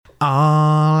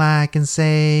All I can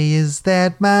say is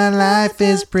that my life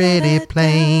is pretty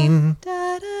plain.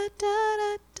 I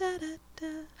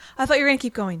thought you were going to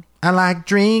keep going. I like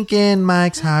drinking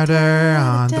Mike's Harder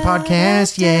on the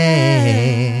podcast,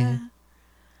 yeah.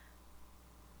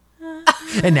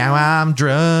 And now I'm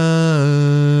drunk.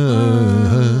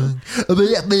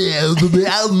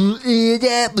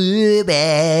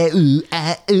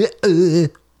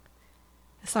 The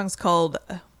song's called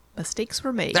Mistakes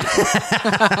Were Made.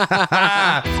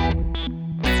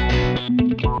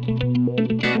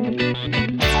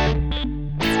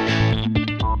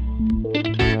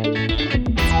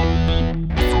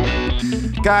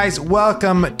 Guys,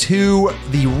 welcome to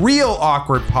the Real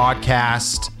Awkward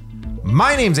Podcast.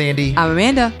 My name's Andy. I'm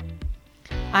Amanda.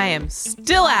 I am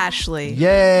still Ashley.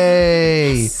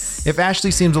 Yay! If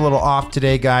Ashley seems a little off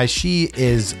today, guys, she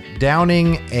is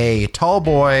downing a tall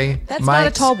boy. That's not a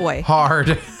Mike's tall boy.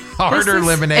 Harder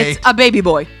lemonade. It's a baby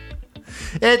boy.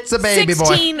 It's a baby boy.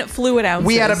 16 fluid ounces.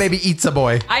 We had a baby eats a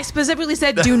boy. I specifically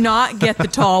said do not get the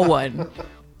tall one.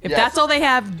 If that's all they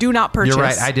have, do not purchase. You're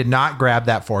right. I did not grab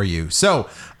that for you. So,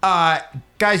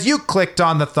 guys, you clicked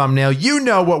on the thumbnail. You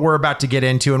know what we're about to get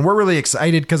into, and we're really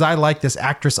excited because I like this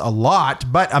actress a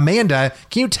lot. But Amanda,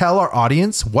 can you tell our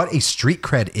audience what a street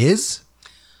cred is?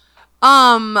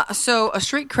 So a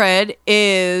street cred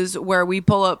is where we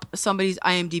pull up somebody's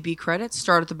IMDb credits,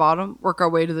 start at the bottom, work our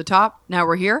way to the top. Now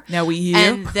we're here. Now we here.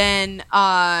 And then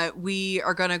we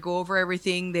are going to go over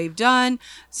everything they've done.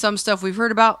 Some stuff we've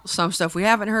heard about, some stuff we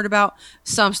haven't heard about,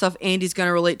 some stuff Andy's going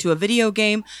to relate to a video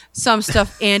game, some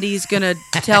stuff Andy's going to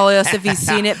tell us if he's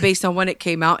seen it based on when it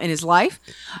came out in his life.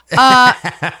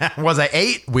 Was I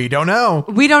 8? We don't know.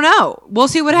 We don't know. We'll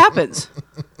see what happens.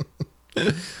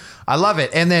 I love it.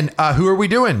 And then who are we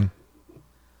doing?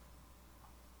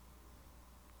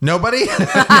 Nobody?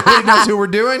 Nobody knows who we're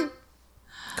doing?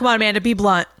 Come on, Amanda, be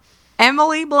blunt.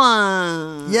 Emily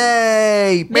Blunt.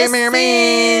 Yay!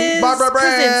 Mrs. Barbara Brown.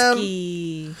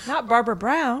 Krasinski. Not Barbara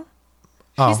Brown.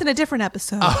 Oh. She's in a different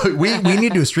episode. We need to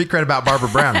do a street cred about Barbara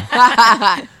Brown.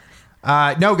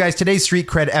 No, guys, today's street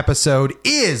cred episode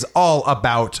is all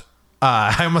about,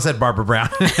 I almost said Barbara Brown.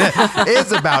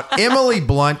 It's about Emily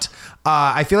Blunt.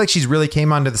 I feel like she's really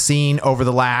came onto the scene over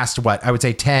the last, I would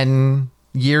say 10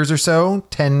 years or so,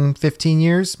 10, 15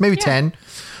 years, maybe 10.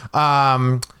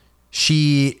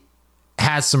 She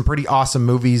has some pretty awesome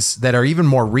movies that are even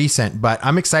more recent, but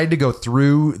I'm excited to go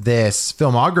through this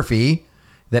filmography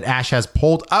that Ash has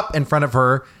pulled up in front of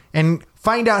her and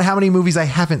find out how many movies I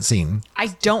haven't seen. I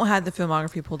don't have the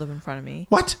filmography pulled up in front of me.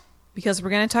 What? Because we're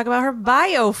going to talk about her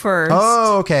bio first.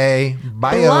 Oh, okay.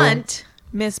 Bio. Blunt,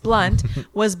 Miss Blunt,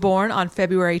 was born on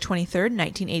February 23rd,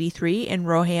 1983 in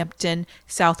Roehampton,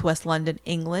 southwest London,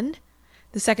 England.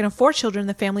 The second of 4 children in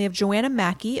the family of Joanna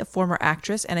Mackey, a former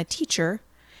actress and a teacher,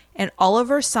 and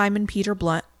Oliver Simon Peter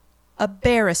Blunt, a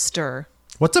barrister.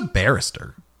 What's a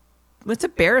barrister? What's a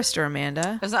barrister,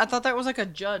 Amanda? I thought that was like a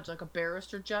judge, like a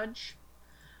barrister judge.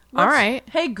 All right.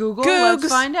 Hey, Google, Googs. let's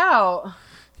find out.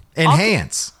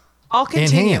 Enhance. I'll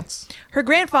continue. Enhance. Her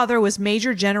grandfather was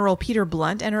Major General Peter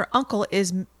Blunt, and her uncle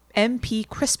is MP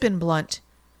Crispin Blunt.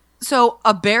 So,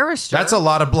 a barrister. That's a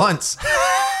lot of blunts.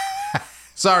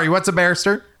 Sorry, what's a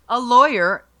barrister? A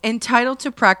lawyer entitled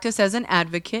to practice as an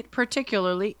advocate,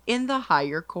 particularly in the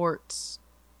higher courts.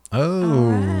 Oh,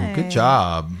 right. Good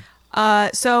job.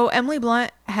 So Emily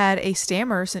Blunt had a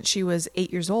stammer since she was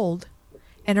 8 years old,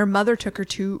 and her mother took her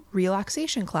to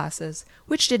relaxation classes,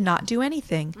 which did not do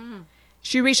anything.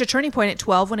 She reached a turning point at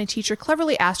 12 when a teacher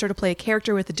cleverly asked her to play a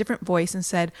character with a different voice and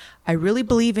said, "I really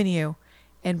believe in you."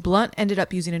 And Blunt ended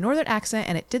up using a northern accent,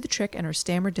 and it did the trick, and her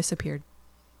stammer disappeared.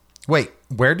 Wait,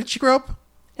 where did she grow up?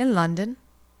 In London.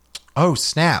 Oh,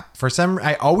 snap.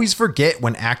 I always forget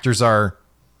when actors are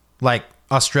like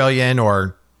Australian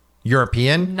or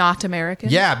European. Not American.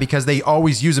 Yeah, because they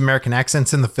always use American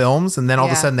accents in the films, and then all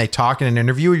of a Yeah. sudden they talk in an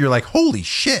interview, you're like, holy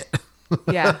shit.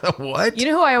 Yeah. What? You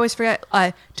know who I always forget?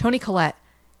 Toni Collette.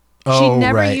 She Oh,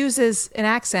 never right. uses an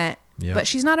accent, Yep. but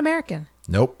she's not American.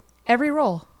 Nope. Every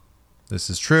role. This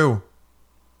is true.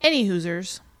 Any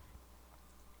Hoosers.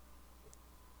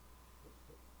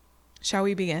 Shall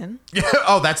we begin?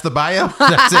 Oh, that's the bio?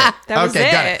 That's it. That was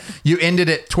okay, got it. it. You ended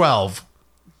at 12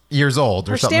 years old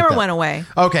or Her something stammer like that. went away.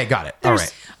 Okay, got it. All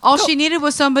right. All she needed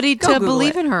was somebody to Google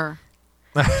believe it. in her.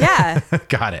 Yeah.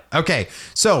 Got it. Okay.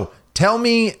 So tell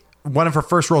me one of her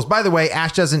first roles. By the way,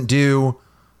 Ash doesn't do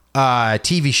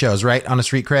TV shows, right? On a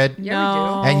street cred?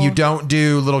 No. And you don't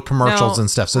do little commercials No,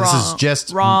 and stuff. So this is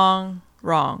just... Wrong.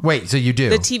 Wait, so you do?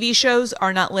 The TV shows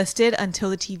are not listed until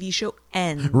the TV show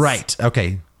ends. Right.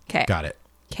 Okay. 'Kay. Got it.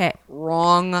 Okay.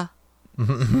 Wrong.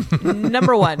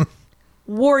 Number 1.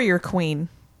 Warrior Queen.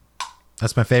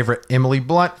 That's my favorite Emily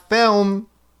Blunt film.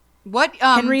 What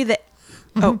Henry the.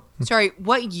 Oh, sorry,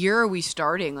 what year are we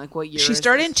starting? Like what year? she is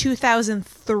started this? in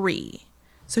 2003.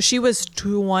 So she was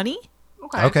 20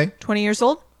 Okay. 20 years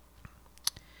old.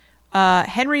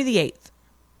 Henry VIII.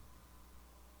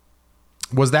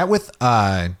 Was that with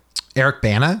Eric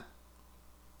Bana?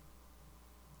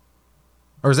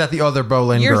 Or is that the other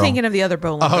Boleyn You're girl? thinking of the other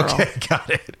Boleyn girl. Okay, got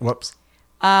it. Whoops.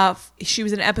 She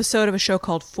was in an episode of a show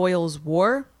called Foyle's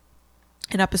War,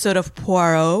 an episode of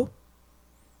Poirot.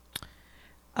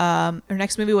 Her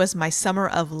next movie was My Summer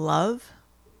of Love.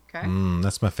 Okay.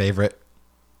 That's my favorite.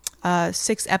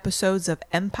 6 episodes of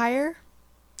Empire.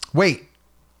 Wait.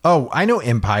 Oh, I know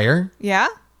Empire. Yeah?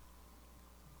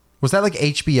 Was that like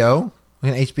HBO?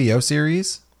 Like an HBO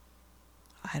series?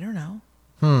 I don't know.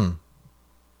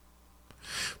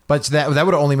 But that would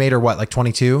have only made her what, like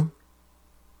 22?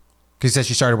 Because you said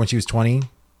she started when she was 20.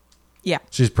 Yeah.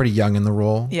 She was pretty young in the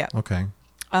role. Yeah. Okay.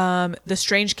 The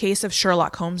Strange Case of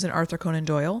Sherlock Holmes and Arthur Conan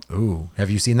Doyle. Ooh, have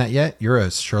you seen that yet? You're a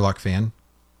Sherlock fan.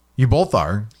 You both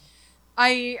are.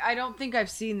 I don't think I've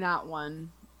seen that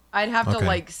one. I'd have to Okay.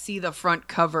 like see the front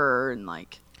cover and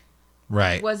like.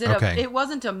 Right. Was it? Okay. It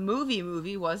wasn't a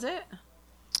movie, was it?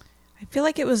 I feel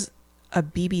like it was a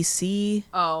BBC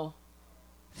Oh,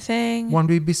 thing. One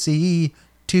BBC,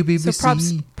 two BBC.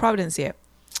 So Prob didn't see it.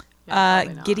 yeah,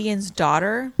 probably not. Gideon's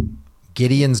Daughter.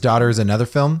 Gideon's Daughter is another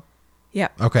film. Yeah.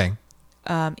 Okay.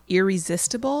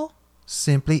 Irresistible.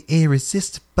 Simply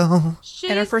irresistible.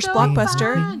 And our She's first so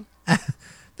blockbuster. fun.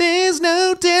 There's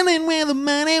no telling where the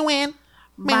money went.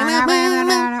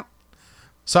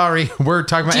 Sorry, we're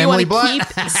talking about Do you Emily want Blunt.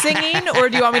 to keep singing, or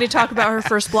do you want me to talk about her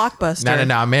first blockbuster?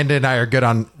 No. Amanda and I are good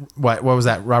on what was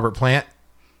that? Robert Plant?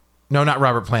 No, not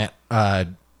Robert Plant.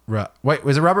 Wait,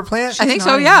 was it Robert Plant? I think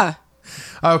so. nodding. Yeah,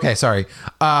 Okay, sorry.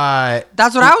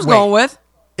 that's what I was Wait. going with.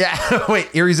 Yeah, wait,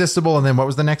 Irresistible, and then what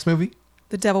was the next movie?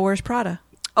 The Devil Wears Prada.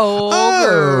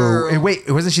 Oh, and wait,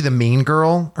 wasn't she the mean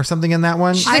girl or something in that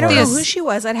one? I don't the know ass- who she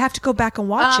was. I'd have to go back and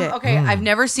watch it. Okay, I've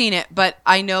never seen it, but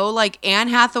I know like Anne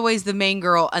Hathaway's the main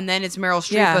girl, and then it's Meryl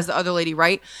Streep Yeah. as the other lady,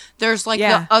 right? There's like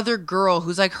Yeah. the other girl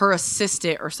who's like her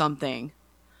assistant or something.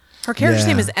 Her character's Yeah.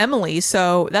 name is Emily,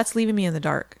 so that's leaving me in the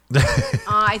dark.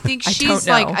 I think I she's don't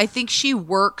like know. I think she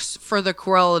works for the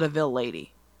Cruella de Vil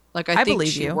lady. Like I think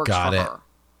believe she you. works Got for it. her.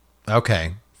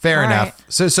 Okay, fair All enough.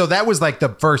 So that was like the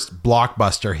first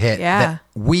blockbuster hit Yeah. that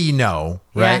we know,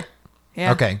 right?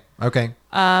 Yeah. Okay.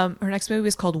 Her next movie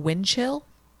is called Wind Chill.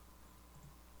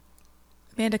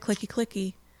 Amanda Clicky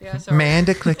Clicky. Yeah, sorry.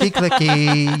 Amanda clicky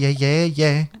clicky.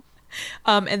 Yeah.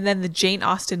 And then the Jane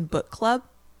Austen Book Club.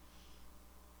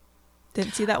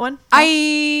 Didn't see that one?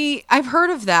 I've heard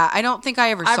of that. I don't think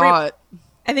I ever saw it.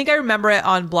 I think I remember it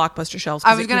on Blockbuster shelves.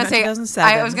 'cause I was it came gonna out in say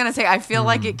 2007. I was gonna say I feel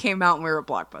like it came out when we were at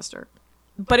Blockbuster.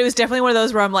 But it was definitely one of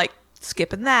those where I'm like,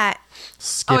 skipping that.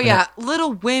 Skipping Oh yeah, it.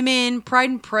 Little Women, Pride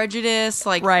and Prejudice,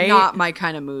 like Right. not my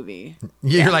kind of movie.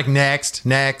 You're like next.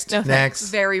 No, thanks.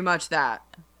 Very much that.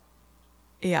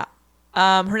 Yeah.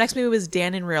 Her next movie was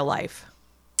Dan in Real Life.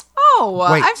 Oh,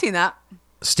 Wait. I've seen that.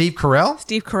 Steve Carell?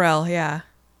 Steve Carell, yeah.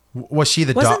 Was she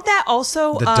the Wasn't that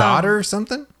also the daughter or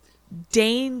something?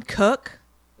 Dane Cook?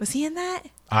 Was he in that?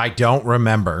 I don't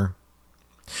remember.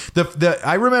 The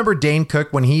I remember Dane Cook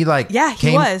when he like Yeah,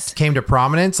 he came to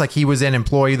prominence, like he was in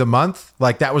Employee of the Month.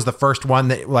 Like that was the first one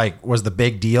that like was the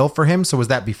big deal for him. So was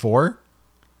that before?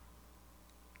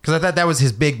 Because I thought that was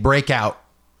his big breakout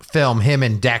film, him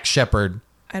and Dax Shepard.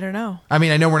 I don't know. I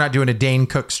mean, I know we're not doing a Dane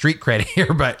Cook street cred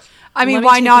here, but I mean, Let me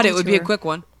why take not? you It would to be a her. quick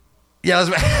one. yeah,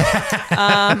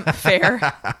 let's,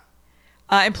 Fair.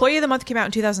 Employee of the Month came out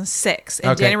in 2006,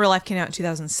 and Okay. Dan in Real Life came out in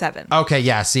 2007. okay,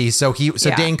 yeah. See, so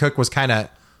Yeah. Dane Cook was kind of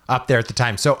up there at the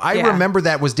time. So I Yeah. remember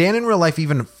that. Was Dan in Real Life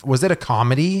even? Was it a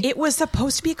comedy? It was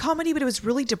supposed to be a comedy, but it was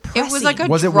really depressing. It was like a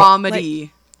Was it dramedy.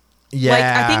 yeah, Like,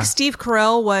 I think Steve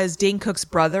Carell was Dane Cook's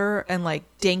brother, and like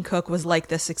Dane Cook was like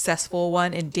the successful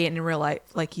one, and Dan in Real Life,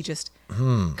 like he just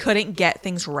couldn't get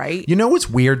things right. You know what's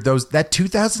weird? That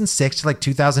 2006 to like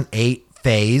 2008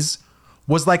 phase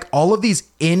was like all of these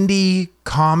indie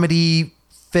comedy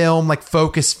film like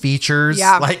focus features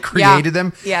Yeah. like created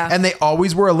them. Yeah. And they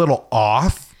always were a little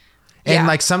off. And Yeah.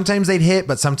 like sometimes they'd hit,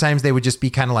 but sometimes they would just be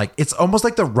kind of like it's almost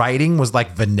like the writing was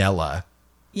like vanilla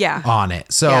Yeah. on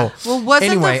it. So Yeah. Well,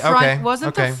 wasn't anyway, the front okay,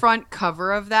 wasn't okay. the front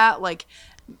cover of that like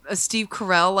a Steve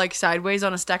Carell like sideways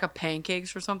on a stack of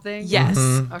pancakes or something? Yes.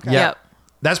 Okay. Yeah. Yep.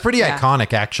 That's pretty Yeah.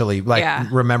 iconic actually, like Yeah.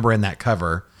 remembering that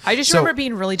cover. I just So- remember it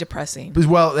being really depressing.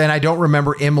 Well, and I don't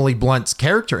remember Emily Blunt's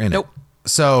character in Nope. it.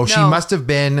 So she No. must have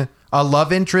been a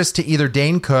love interest to either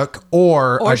Dane Cook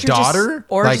or a she's daughter,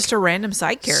 or like just a random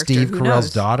side character. Steve Who Carell's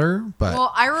knows? daughter. But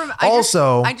Well,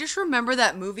 also, I just remember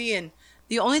that movie, and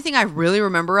the only thing I really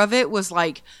remember of it was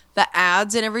like the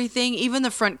ads and everything. Even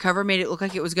the front cover made it look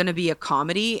like it was going to be a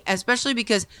comedy, especially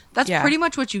because that's Yeah. pretty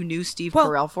much what you knew Steve Well,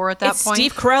 Carell for at that it's point.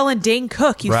 Steve Carell and Dane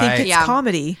Cook. You Right. think it's Yeah.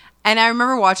 comedy. And I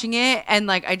remember watching it, and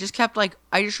like I just kept like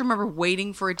I just remember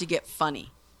waiting for it to get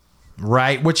funny.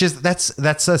 right, which is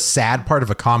that's a sad part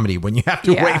of a comedy when you have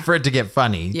to Yeah. wait for it to get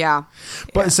funny. Yeah.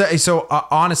 But so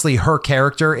honestly, her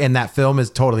character in that film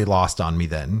is totally lost on me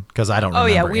then because I don't. Oh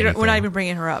yeah, remember we're not anything. even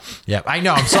bringing her up. Yeah, I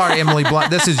know. I'm sorry, Emily Blunt.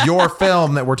 This is your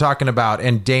film that we're talking about,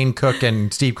 and Dane Cook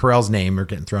and Steve Carell's name are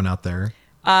getting thrown out there.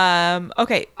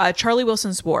 Okay, Charlie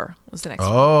Wilson's War was the next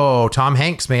one. Oh, Tom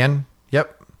Hanks, man.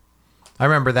 Yep, I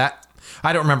remember that.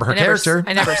 I don't remember her character,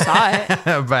 I never saw it.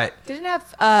 but Didn't it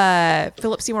have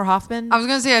Philip Seymour Hoffman, I was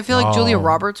gonna say I feel like Julia Oh.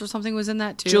 Roberts or something was in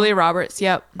that too. Julia Roberts.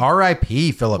 Yep.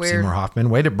 R.I.P. Philip Weird. Seymour Hoffman.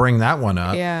 Way to bring that one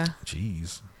up. Yeah.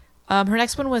 Jeez. Her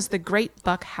next one was The Great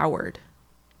Buck Howard.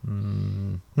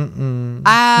 Is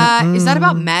that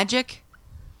about magic?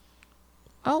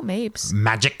 Oh, Mabes.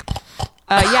 Magic.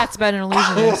 Yeah, it's about an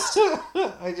illusionist.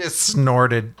 I just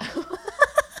snorted.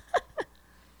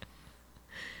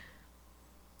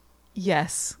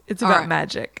 Yes, it's All about right.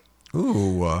 magic.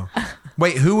 Ooh.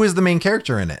 Wait, who was the main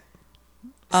character in it?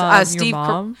 Your Steve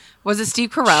mom. Was it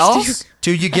Steve Carell?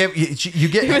 Do you get you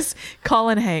get? It was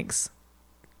Colin Hanks.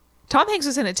 Tom Hanks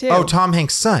was in it too. Oh, Tom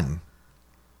Hanks' son.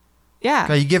 yeah.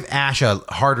 Okay, you give Ash a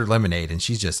harder lemonade, and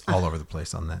she's just all over the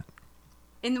place on that.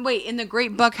 in the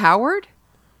Great Buck Howard?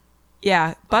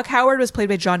 Yeah. Buck Howard was played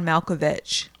by John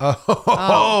Malkovich.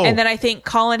 Oh, And then I think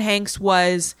Colin Hanks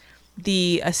was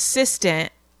the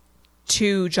assistant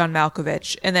to John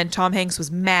Malkovich. And then Tom Hanks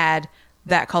was mad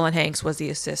that Colin Hanks was the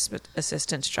assistant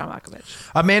to John Malkovich.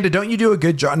 Amanda, don't you do a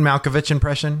good John Malkovich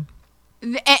impression?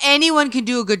 Anyone can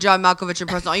do a good John Malkovich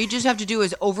impression. All you just have to do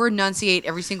is over enunciate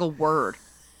every single word.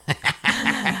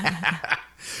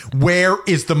 Where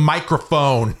is the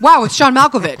microphone? Wow, it's John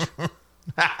Malkovich.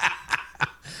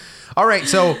 All right,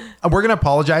 so we're going to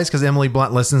apologize because Emily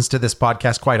Blunt listens to this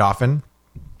podcast quite often.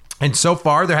 And so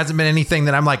far, there hasn't been anything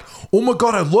that I'm like, oh my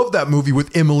God, I love that movie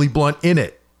with Emily Blunt in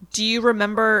it. Do you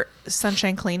remember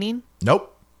Sunshine Cleaning?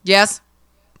 Nope. Yes.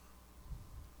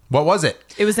 What was it?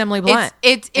 It was Emily Blunt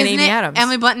It's and isn't Amy it Adams.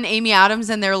 Emily Blunt and Amy Adams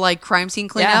and their like crime scene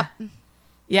cleanup.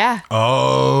 Yeah.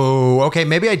 Oh, okay.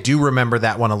 Maybe I do remember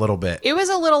that one a little bit. It was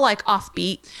a little like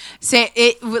offbeat. Say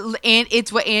it, and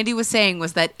it's what Andy was saying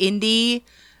was that indie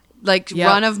like Yep.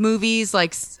 run of movies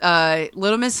like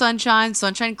Little Miss Sunshine,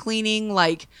 Sunshine Cleaning,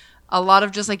 like a lot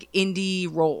of just like indie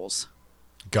roles.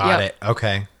 Got Yep. it.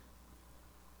 Okay.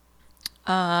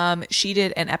 She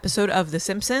did an episode of The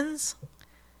Simpsons.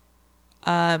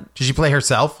 Did she play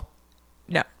herself?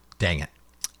 No. Dang it.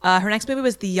 Her next movie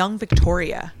was The Young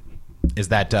Victoria. Is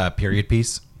that a period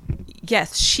piece?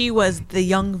 Yes, she was the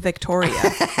young Victoria.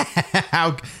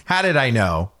 How did I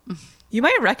know? You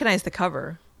might recognize the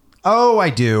cover. Oh, I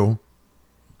do.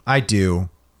 I do.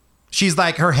 She's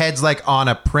like her head's like on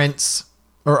a prince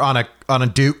or on a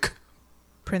duke.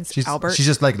 Prince She's Albert. She's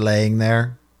just like laying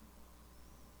there.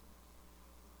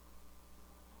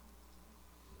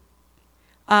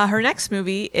 Her next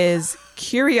movie is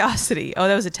Curiosity. Oh,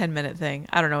 that was a 10-minute thing.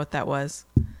 I don't know what that was.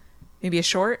 Maybe a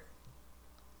short?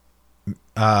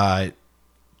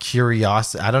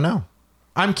 Curiosity. I don't know.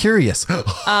 I'm curious.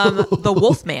 The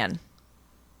Wolfman.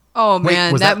 Oh Wait,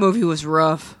 man, was that that- movie was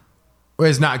rough.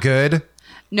 It's not good.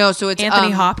 No, so it's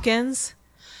Anthony Hopkins.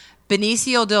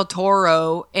 Benicio del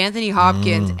Toro, Anthony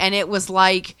Hopkins, and it was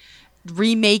like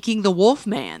remaking The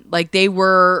Wolfman. Like they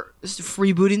were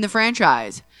rebooting the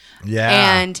franchise. Yeah.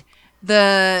 And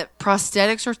the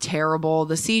prosthetics are terrible.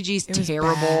 The CG's It was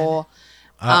terrible.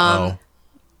 Uh-oh.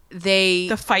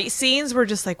 The fight scenes were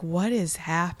just like, what is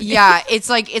happening? Yeah, it's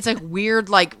like weird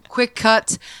like quick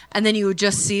cuts and then you would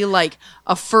just see like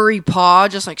a furry paw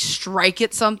just like strike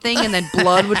at something and then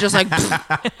blood would just like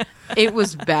it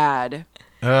was bad.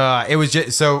 It was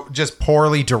just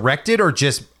poorly directed or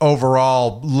just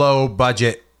overall low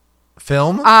budget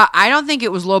film. I don't think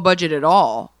it was low budget at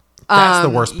all. That's the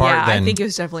worst part. Yeah, then I think it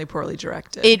was definitely poorly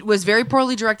directed. It was very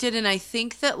poorly directed, and I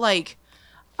think that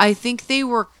I think they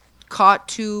were caught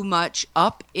too much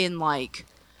up in like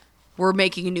we're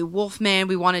making a new Wolfman.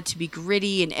 We want it to be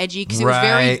gritty and edgy because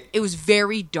Right. it was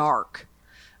very dark.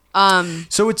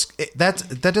 So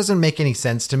that doesn't make any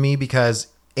sense to me because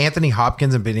Anthony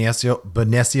Hopkins and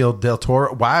Benicio del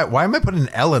Toro. Why am I putting an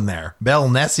L in there?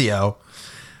 Benicio.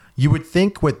 You would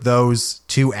think with those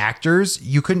two actors,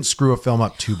 you couldn't screw a film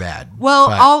up too bad. Well,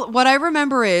 But- what I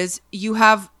remember is you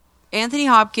have Anthony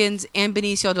Hopkins and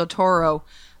Benicio del Toro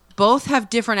both have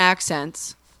different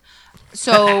accents.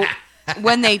 So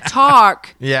when they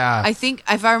talk, Yeah. I think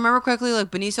if I remember correctly,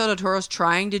 like Benicio del Toro's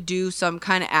trying to do some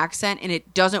kind of accent and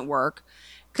it doesn't work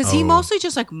because he mostly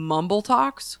just like mumble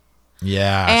talks.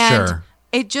 Yeah, And sure.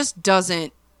 it just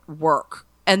doesn't work.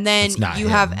 And then It's not you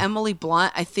have him. Emily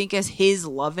Blunt, I think, as his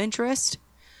love interest.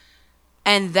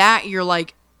 And that you're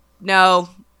like, no.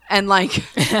 And like,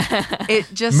 it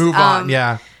just. Move on.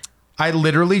 Yeah. I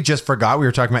literally just forgot we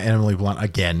were talking about Emily Blunt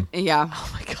again. Yeah. Oh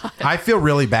my god, I feel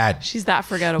really bad. she's that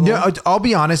forgettable. No, I'll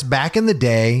be honest. Back in the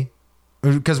day,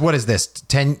 because what is this?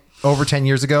 Over 10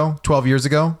 years ago? 12 years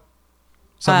ago?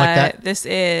 Something like that? This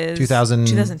is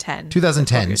 2010.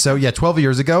 2010. So yeah, 12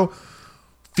 years ago.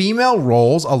 Female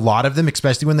roles, a lot of them,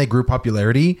 especially when they grew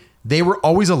popularity, they were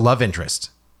always a love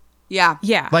interest. Yeah.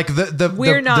 Yeah. Like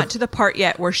we're not to the part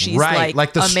yet where she's right,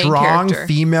 like the a main strong character.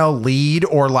 female lead,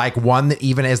 or like one that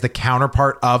even as the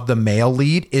counterpart of the male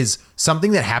lead, is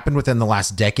something that happened within the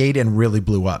last decade and really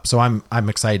blew up. So I'm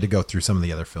excited to go through some of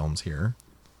the other films here.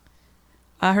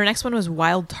 Her next one was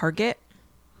Wild Target.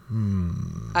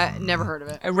 I never heard of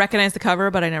it. I recognize the cover,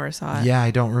 but I never saw it. Yeah,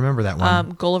 I don't remember that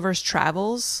one. Gulliver's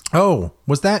Travels. Oh,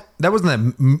 was that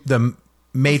wasn't the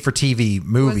made for TV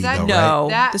movie Was that though, No. right?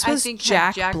 That, This I was think,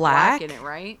 Jack had Jack Black. Black in it,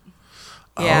 right?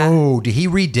 Yeah. Oh, he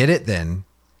redid it then,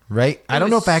 right? I don't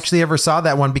know if I actually ever saw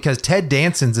that one because Ted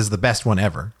Danson's is the best one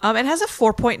ever. It has a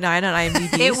 4.9 on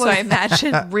IMDb, It so was I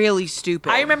imagine. really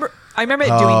stupid. I remember it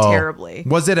doing terribly.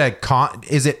 Was it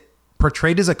is it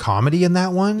portrayed as a comedy in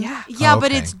that one? Yeah. Yeah,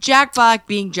 but Okay. it's Jack Black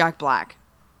being Jack Black.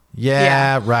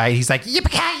 Yeah, right. He's like,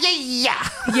 yippee-ki-yay-ya.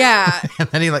 Yeah. And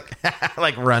then he like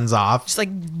like runs off. Just like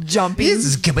jumping. This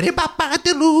is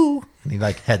gibbity-bop-ba-doo. And he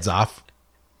like heads off.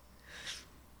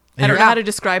 I don't know how to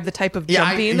describe the type of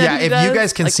jumping that he if does. you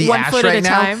guys can like see one Ash foot right at a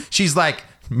now, time. she's like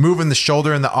moving the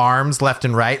shoulder and the arms left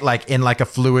and right, like in like a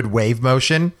fluid wave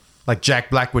motion, like Jack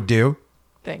Black would do.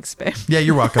 Thanks, babe. Yeah,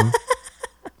 you're welcome.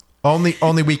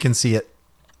 only we can see it.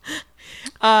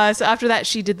 So after that,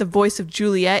 she did the voice of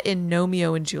Juliet in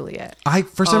Romeo and Juliet.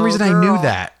 For some Oh, reason I knew girl.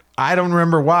 that. I don't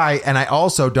remember why, and I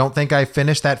also don't think I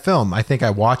finished that film. I think I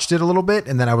watched it a little bit,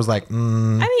 and then I was like,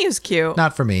 I think it was cute.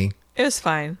 not for me. It was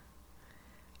fine.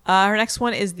 Her next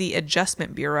one is The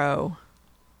Adjustment Bureau.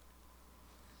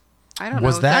 I don't know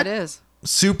Was what that- that is.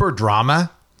 Super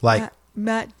drama, like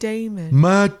Matt Damon.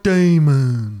 Matt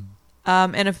Damon.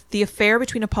 And the affair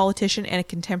between a politician and a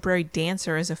contemporary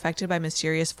dancer is affected by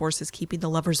mysterious forces keeping the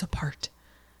lovers apart.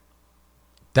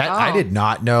 I Oh. did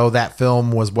not know that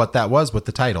film was what that was with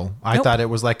the title. I Nope. thought it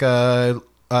was like a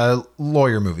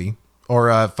lawyer movie or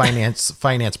a finance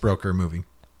broker movie.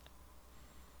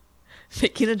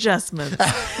 Making adjustments.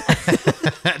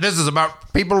 This is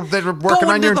about people that are working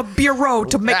Going on to your. the bureau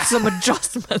to make some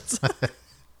adjustments.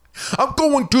 I'm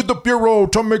going to the bureau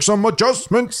to make some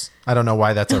adjustments. I don't know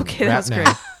why that's a Okay, rap that's name.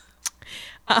 great.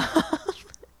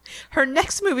 Her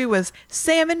next movie was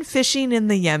Salmon Fishing in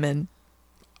the Yemen.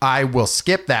 I will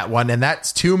skip that one, and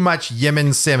that's too much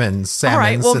Yemen Simmons All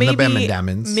right, salmons well, and the maybe,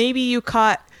 Bemendamins. maybe you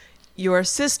caught Your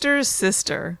Sister's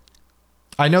Sister.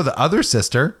 I know the other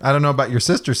sister. I don't know about your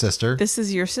sister. This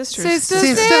is your sister's Sister,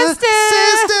 sister.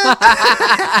 sister.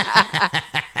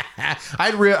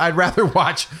 I'd rather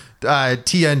watch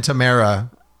Tia and Tamara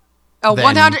Oh, Then-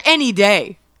 100 any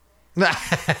day.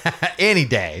 any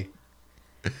day.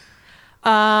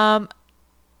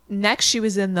 Next, she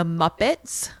was in The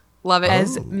Muppets Love it.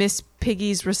 as Miss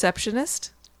Piggy's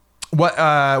receptionist. What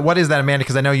is that, Amanda?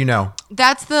 Because I know you know.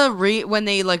 That's the when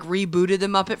they like rebooted the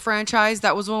Muppet franchise.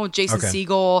 That was the one with Jason Okay.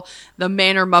 Segel, the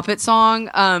Manor Muppet song.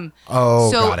 Oh,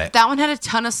 so got it. that one had a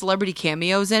ton of celebrity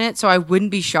cameos in it, so I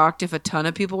wouldn't be shocked if a ton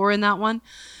of people were in that one.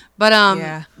 But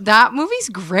Yeah. that movie's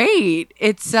great.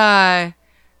 It's Jason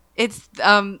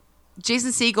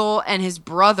Segel and his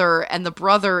brother, and the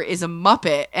brother is a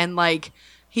Muppet, and like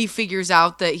he figures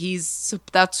out that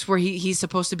that's where he's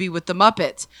supposed to be with the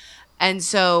Muppets. And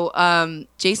so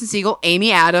Jason Segel,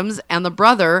 Amy Adams, and the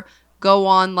brother go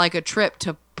on like a trip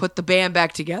to put the band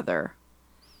back together.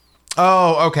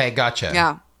 Oh, okay, gotcha.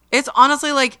 Yeah. It's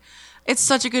honestly like, it's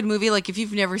such a good movie. Like if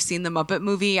you've never seen the Muppet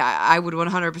movie, I would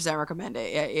 100% recommend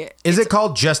it. Is it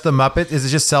called just the Muppet? Is it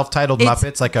just self-titled It's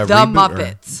Muppets, like a The reboot? or-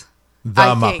 Muppets. The I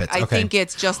Muppets. think. I okay. think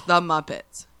it's just The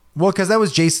Muppets. Well, because that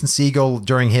was Jason Segel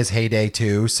during his heyday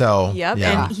too. So Yep.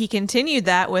 yeah. And he continued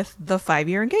that with The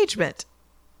 5-Year Engagement.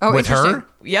 Oh, With interesting. her?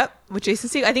 Yep. With Jason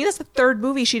Segel. I think that's the third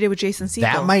movie she did with Jason Segel.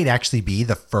 That might actually be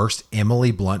the first Emily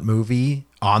Blunt movie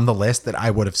on the list that I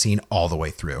would have seen all the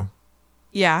way through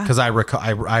Yeah. because I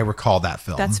recall that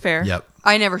film. That's fair. Yep.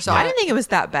 I never saw I it. didn't think it was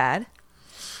that bad.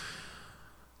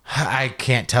 I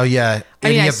can't tell you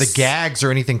any of the gags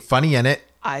or anything funny in it.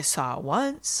 I saw it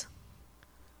once.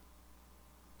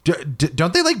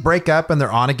 Don't they like break up and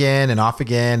they're on again and off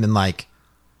again and like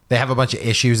they have a bunch of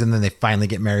issues and then they finally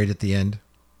get married at the end?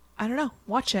 I don't know.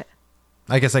 Watch it.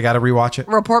 I guess I got to rewatch it.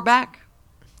 Report back.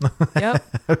 Yep.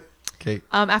 Okay.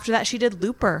 After that, she did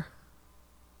Looper.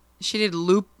 She did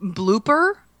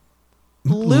blooper.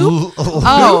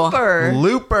 Oh, Looper.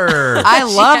 Looper. I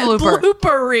love Looper.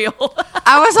 Blooper reel.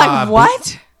 I was like,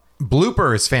 what?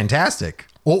 Blooper is fantastic.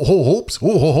 Hopes.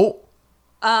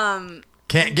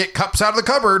 Can't get cups out of the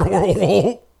cupboard.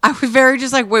 I was very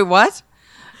just like, wait, what?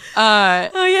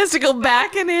 Oh, he has to go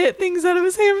back and hit things out of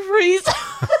his hand freeze.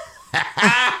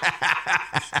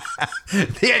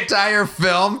 The entire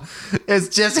film is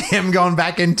just him going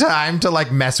back in time to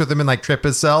like mess with him and like trip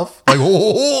himself. Like,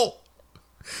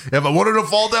 if I wanted to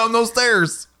fall down those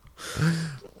stairs.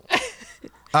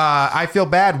 I feel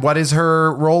bad. What is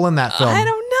her role in that film? I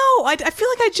don't know. I feel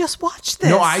like I just watched this.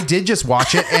 No, I did just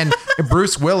watch it. And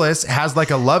Bruce Willis has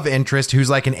like a love interest who's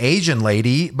like an Asian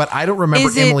lady, but I don't remember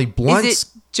Emily Blunt's. Is it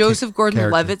Joseph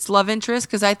Gordon-Levitt's love interest?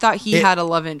 Because I thought he had a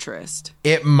love interest.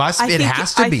 It must. It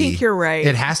has to be. I think you're right.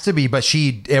 It has to be. But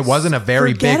it wasn't a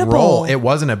very big Forgettable. role. It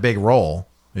wasn't a big role.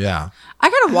 Yeah. I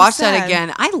gotta watch that sad.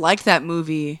 again. I like that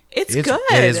movie. It's good.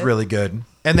 It is really good.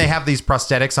 And they have these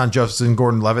prosthetics on Joseph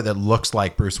Gordon-Levitt that looks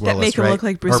like Bruce Willis, make him right? look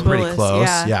like Bruce or pretty Willis, close.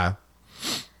 yeah.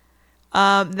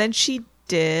 Yeah. Then she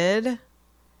did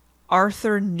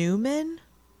Arthur Newman.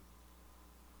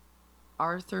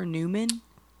 Arthur Newman?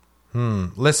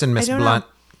 Listen, Miss I don't Blunt,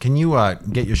 can you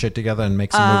get your shit together and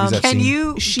make some movies I've Can seen?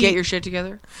 you get your shit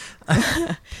together?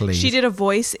 Please. She did a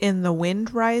voice in The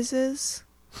Wind Rises.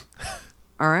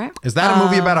 All right. Is that a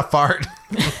movie about a fart?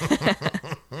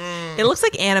 It looks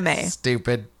like anime.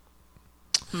 Stupid.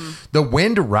 The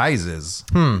Wind Rises.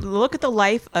 Look at the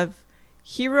life of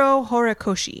Hiro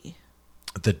Horikoshi.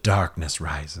 The Darkness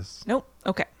Rises. Nope.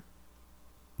 Okay.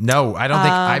 No, I don't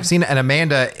think I've seen it. And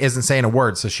Amanda isn't saying a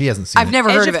word, so she hasn't seen it. I've never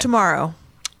Edge heard of of it. Tomorrow.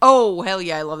 Oh, hell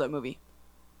yeah. I love that movie.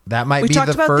 That might We be talked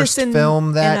the about first this in-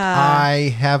 film that in, I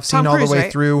have seen Tom all Cruise, the way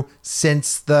right? through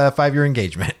since the 5-year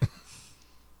engagement.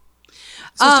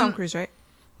 So it's Tom Cruise, right?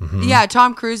 Yeah,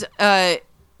 Tom Cruise.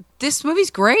 This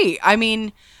movie's great. I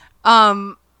mean,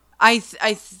 I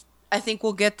think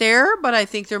we'll get there, but I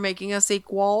think they're making a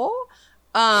sequel.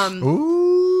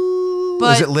 Ooh.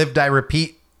 But- Is it Live, Die,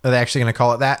 Repeat? Are they actually going to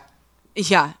call it that?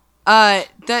 Yeah.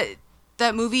 That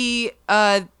movie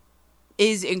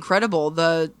is incredible.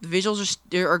 The visuals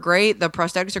are great. The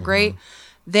prosthetics are great.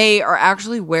 They are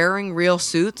actually wearing real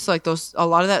suits. Like a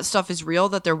lot of that stuff is real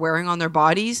that they're wearing on their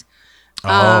bodies.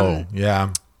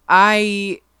 Yeah.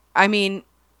 I mean,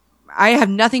 I have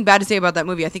nothing bad to say about that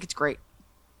movie. I think it's great.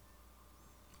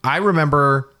 I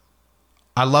remember,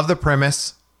 I love the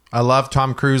premise. I love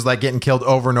Tom Cruise like getting killed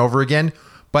over and over again.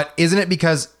 But isn't it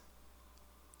because,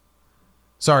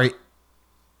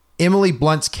 Emily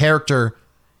Blunt's character,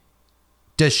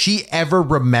 does she ever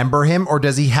remember him or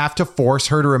does he have to force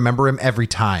her to remember him every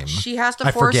time? He has to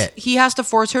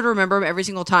force her to remember him every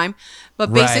single time.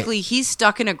 But basically, he's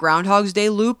stuck in a Groundhog's Day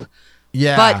loop.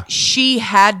 Yeah. But she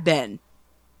had been.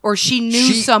 Or she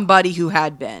knew somebody who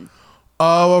had been.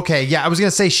 Oh, okay. Yeah, I was going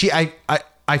to say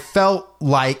I felt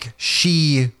like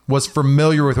she was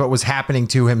familiar with what was happening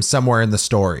to him somewhere in the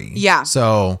story. Yeah.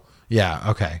 So, yeah,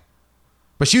 okay.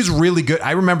 But she was really good.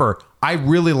 I remember I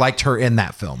really liked her in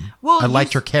that film. Well, I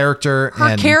liked her character.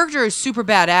 Her character is super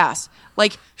badass.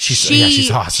 Like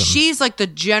she's awesome. She's like the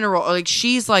general. Like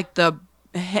she's like the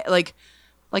like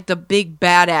the big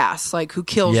badass. Like who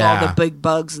kills all the big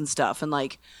bugs and stuff. And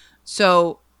like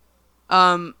so,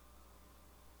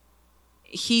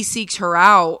 he seeks her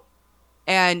out,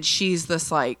 and she's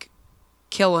this like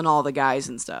killing all the guys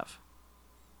and stuff.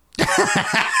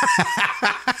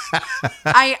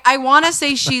 I want to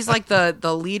say she's like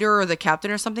the leader or the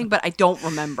captain or something, but I don't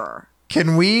remember.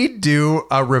 Can we do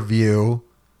a review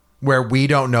where we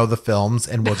don't know the films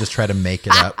and we'll just try to make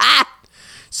it up?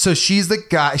 So she's the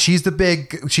guy, she's the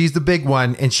big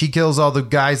one, and she kills all the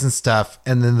guys and stuff,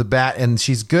 and then and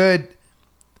she's good.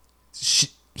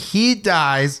 He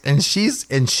dies, and she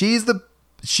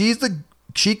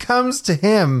comes to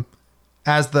him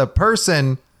as the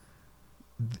person,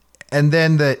 and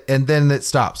then it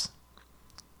stops.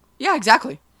 Yeah,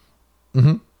 exactly.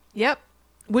 Yep.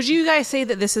 Would you guys say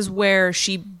that this is where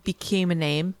she became a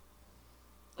name?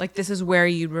 Like this is where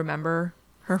you'd remember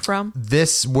her from?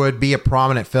 This would be a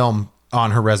prominent film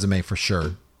on her resume for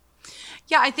sure.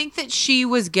 Yeah, I think that she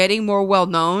was getting more well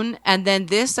known, and then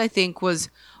this I think was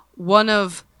one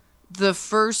of the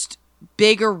first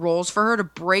bigger roles for her to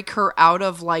break her out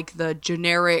of like the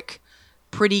generic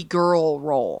pretty girl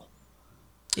role.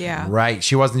 Yeah. Right.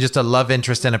 She wasn't just a love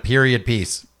interest in a period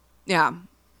piece. Yeah.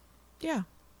 Yeah.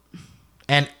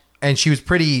 And she was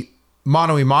pretty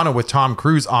mano-a-mano with Tom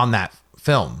Cruise on that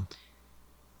film,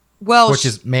 Well, which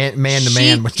is man to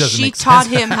man, which doesn't make taught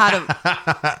sense. him how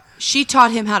to. She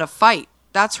taught him how to fight.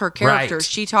 That's her character. Right.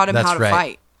 She taught him That's how to right.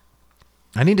 fight.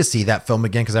 I need to see that film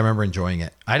again because I remember enjoying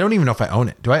it. I don't even know if I own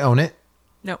it. Do I own it?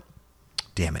 No.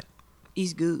 Damn it.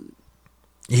 He's good.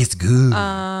 It's good.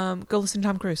 Go listen to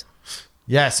Tom Cruise.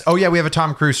 Yes. Oh, yeah. We have a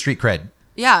Tom Cruise street cred.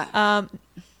 Yeah.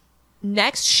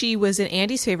 Next, she was in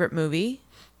Andy's favorite movie,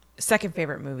 second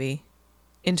favorite movie,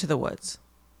 Into the Woods.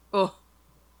 oh.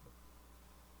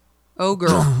 Oh,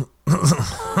 girl.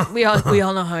 We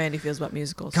all know how Andy feels about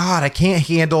musicals. God, I can't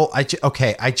handle.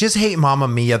 Okay, I just hate Mamma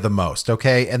Mia the most.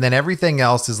 Okay, and then everything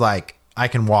else is like I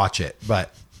can watch it,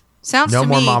 but Sounds no to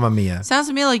more me, Mamma Mia. Sounds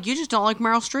to me like you just don't like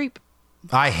Meryl Streep.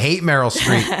 I hate Meryl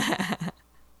Streep.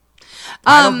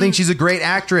 I don't think she's a great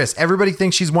actress. Everybody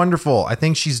thinks she's wonderful. I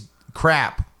think she's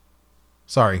crap.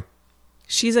 Sorry.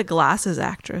 She's a glasses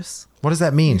actress. What does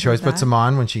that mean? She always that? puts them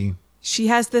on when she. She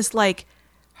has this like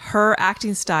her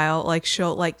acting style. Like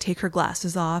she'll like take her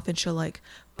glasses off and she'll like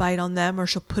bite on them, or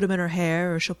she'll put them in her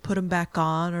hair, or she'll put them back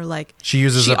on, or like She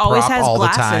uses a always prop has all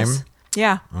glasses. the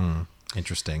time. Yeah.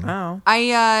 Interesting. Oh.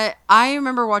 I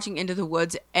remember watching Into the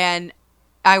Woods, and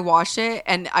I watched it,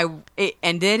 and it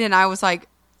ended, and I was like,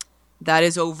 that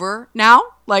is over now.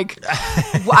 Like,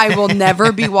 I will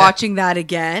never be watching that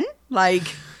again. Like,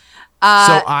 So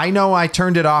I know I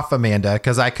turned it off, Amanda,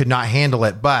 because I could not handle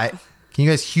it. But can you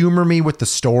guys humor me with the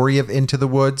story of Into the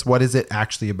Woods? What is it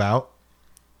actually about?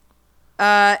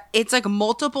 it's like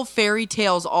multiple fairy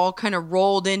tales all kind of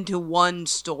rolled into one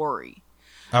story.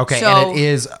 Okay, So- and it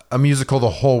is a musical the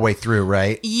whole way through,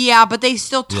 right? Yeah, but they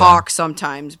still talk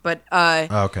sometimes. But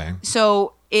Okay.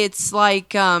 so it's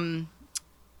like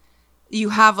you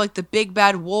have like the big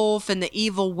bad wolf and the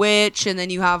evil witch, and then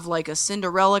you have like a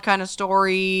Cinderella kind of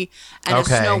story and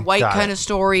Okay, a Snow White got kind it. of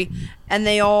story, and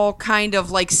they all kind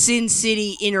of like Sin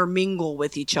City intermingle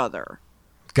with each other.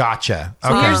 Gotcha. So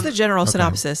Okay. here's the general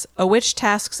synopsis. A witch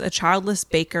tasks a childless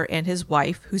baker and his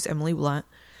wife, who's Emily Blunt,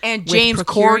 And With James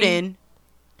procuring- Corden.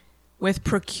 with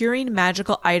procuring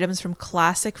magical items from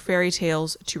classic fairy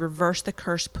tales to reverse the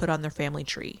curse put on their family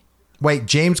tree. Wait,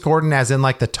 James Corden as in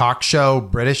like the talk show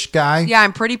British guy? Yeah,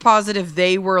 I'm pretty positive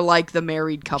they were like the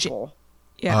married couple.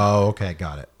 Yeah. Oh, okay.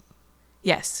 Got it.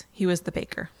 Yes, he was the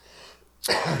baker.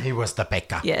 He was the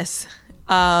baker. Yes.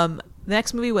 The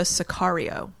next movie was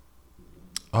Sicario.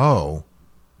 Oh.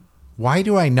 Why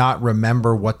do I not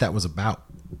remember what that was about?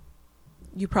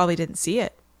 You probably didn't see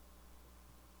it.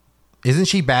 Isn't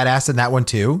she badass in that one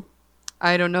too?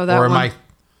 I don't know that Or am one.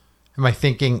 I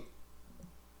thinking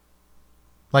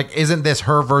like isn't this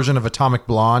her version of Atomic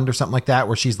Blonde or something like that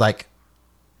where she's like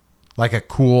a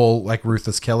cool like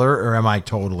ruthless killer, or am I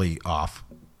totally off?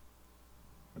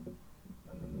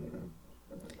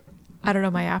 I don't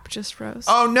know. My app just froze.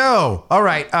 Oh no. All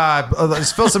right.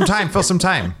 Let's fill some time. Fill some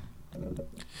time.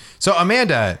 So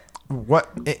Amanda, what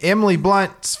Emily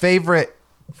Blunt's favorite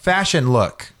fashion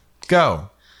look? Go.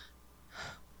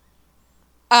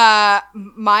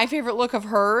 My favorite look of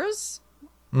hers.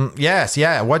 Yes,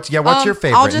 yeah. What's your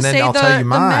favorite? I'll just and then say I'll tell you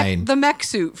mine. the mech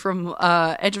suit from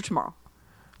Edge of Tomorrow.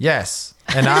 Yes.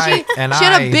 And I She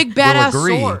had a big will badass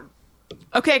agree. sword.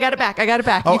 Okay, I got it back.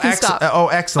 You can stop.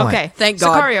 Excellent. Okay. Thank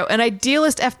God. Sicario, an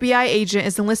idealist FBI agent,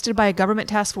 is enlisted by a government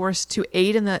task force to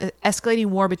aid in the escalating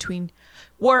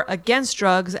war against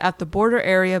drugs at the border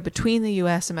area between the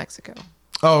U.S. and Mexico.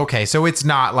 Oh, okay. So it's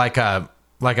not like a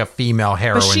female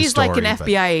heroine But she's story, like an but-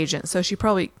 FBI agent, so she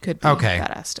probably could be Okay.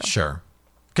 badass still. Sure.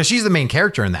 Because she's the main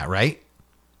character in that, right?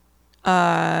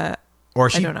 Or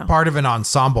is she don't know. part of an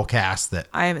ensemble cast that...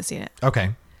 I haven't seen it.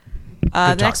 Okay. The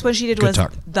talk. next one she did Good was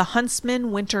talk. The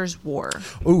Huntsman Winter's War.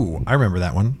 Ooh, I remember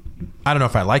that one. I don't know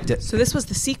if I liked it. So this was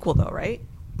the sequel, though, right?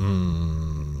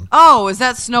 Oh, is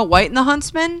that Snow White and the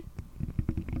Huntsman?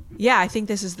 Yeah, I think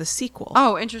this is the sequel.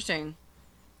 Oh, interesting.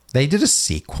 They did a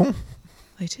sequel?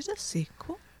 They did a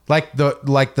sequel? Like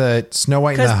the Snow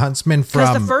White and the Huntsman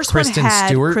Because from the first Kristen one had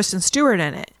Stewart? Kristen Stewart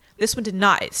in it. This one did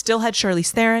not. It still had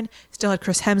Charlize Theron. Still had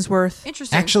Chris Hemsworth.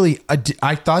 Interesting. Actually,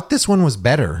 I thought this one was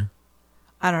better.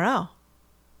 I don't know.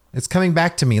 It's coming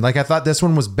back to me. Like, I thought this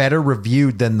one was better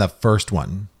reviewed than the first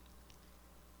one.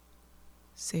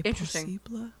 C'est Interesting.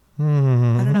 possible. I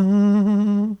don't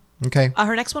know. Okay.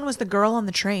 Her next one was The Girl on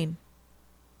the Train.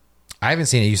 I haven't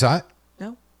seen it. You saw it?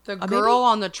 No? The maybe? girl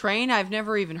on the train? I've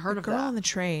never even heard of Girl that. on the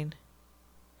Train.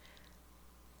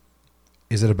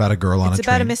 Is it about a girl on It's a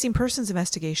train? about a missing persons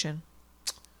investigation.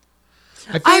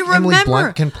 I feel like Emily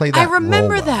Blunt can play that I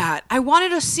remember role well. that. I wanted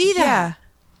to see that. Yeah.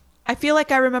 I feel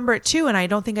like I remember it too, and I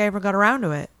don't think I ever got around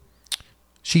to it.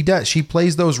 She does. She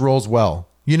plays those roles well.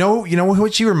 You know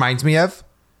what she reminds me of?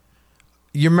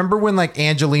 You remember when like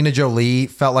Angelina Jolie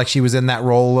felt like she was in that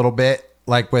role a little bit,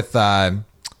 like with the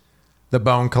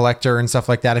Bone Collector and stuff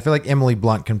like that. I feel like Emily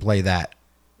Blunt can play that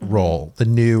role.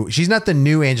 She's not the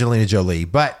new Angelina Jolie,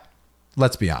 but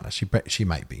let's be honest, she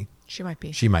might be. She might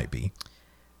be. She might be.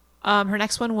 Her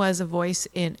next one was a voice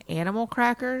in Animal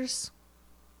Crackers.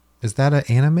 Is that an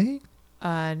anime?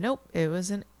 Nope, it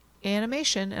was an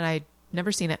animation, and I'd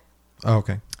never seen it. Oh,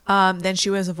 okay. Then she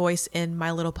was a voice in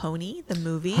My Little Pony, the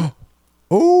movie.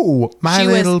 Oh, My She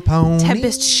Little was Pony.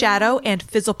 Tempest Shadow and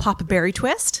Fizzle Pop Berry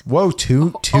Twist. Whoa,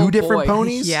 two different boy.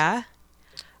 ponies? Yeah.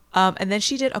 And then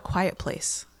she did A Quiet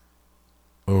Place.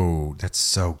 Oh, that's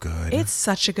so good. It's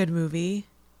such a good movie.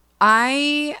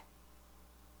 I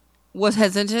was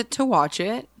hesitant to watch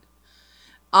it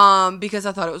because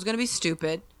I thought it was going to be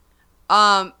stupid.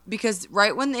 Because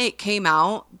right when it came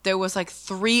out, there was like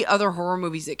 3 other horror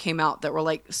movies that came out that were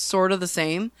like sort of the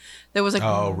same. There was like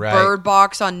Bird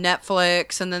Box on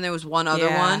Netflix, and then there was one other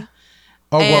one.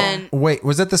 Oh, and- well, wait,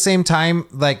 was it the same time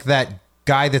like that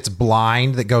guy that's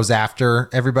blind that goes after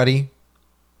everybody?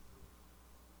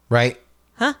 Right?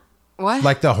 What?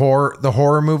 Like the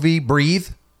horror movie Breathe?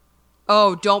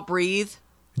 Oh, Don't Breathe.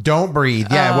 Don't Breathe.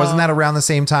 Yeah, wasn't that around the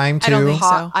same time too? I don't think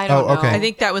so. I don't Oh, okay. know. I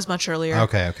think that was much earlier.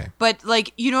 Okay. But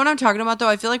like, you know what I'm talking about though?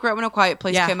 I feel like right when A Quiet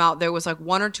Place Yeah. came out, there was like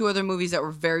 1 or 2 other movies that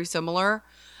were very similar.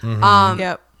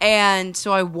 Yep. And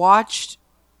so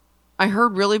I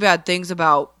heard really bad things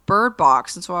about Bird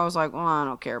Box, and so I was like, well, I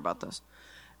don't care about this.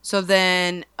 So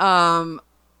then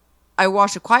I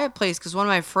watched A Quiet Place because one of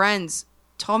my friends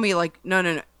told me like,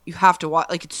 no, you have to watch,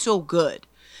 like it's so good.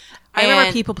 I remember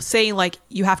And- people saying like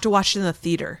you have to watch it in the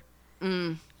theater.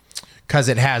 Because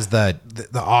it has the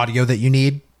audio that you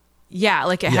need. Yeah,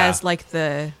 like it Yeah. has like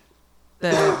the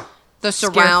the Scare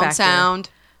surround factor. sound.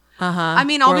 I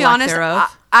mean, I'll Or be lack honest.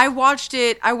 thereof. I watched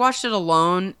it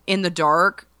alone in the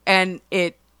dark, and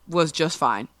it was just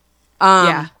fine.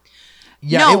 yeah.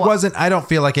 Yeah, No. it wasn't. I don't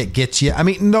feel like it gets you. I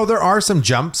mean, no, there are some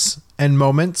jumps and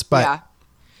moments, but Yeah.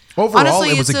 overall, Honestly,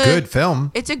 it was a good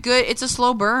film. It's a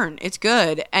slow burn. It's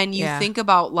good. And you Yeah. think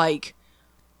about like,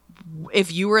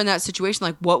 if you were in that situation,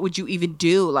 like what would you even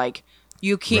do? Like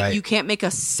you Right. can't make a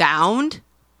sound.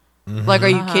 Like, are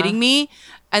you kidding me?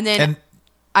 And then And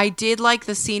I did like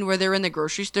the scene where they're in the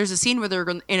grocery. There's a scene where they're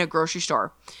in a grocery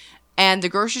store, and the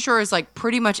grocery store is like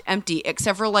pretty much empty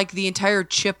except for like the entire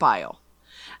chip aisle.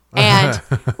 And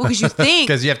because you think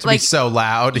because you have to like, be so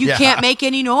loud, you yeah. can't make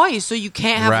any noise, so you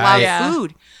can't have Right. loud Yeah.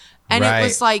 food. And Right. it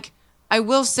was like, I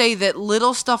will say that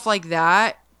little stuff like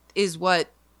that is what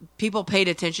people paid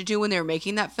attention to when they were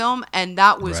making that film, and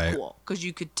that was Right. cool because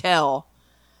you could tell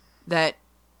that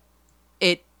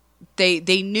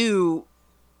they knew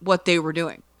what they were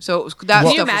doing. So it was that. Can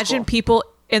stuff you was imagine cool. people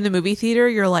in the movie theater?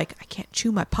 You're like, I can't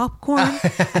chew my popcorn.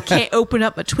 I can't open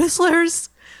up my Twizzlers.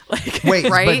 Like, Wait,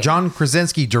 Right? but John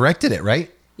Krasinski directed it, right?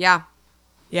 Yeah.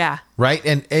 yeah. Right,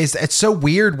 and it's so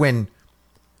weird when,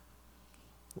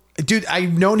 dude,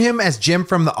 I've known him as Jim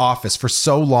from The Office for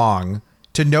so long.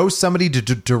 To know somebody to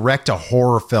direct a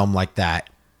horror film like that,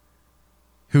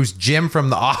 who's Jim from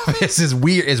The Office, is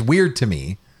weird to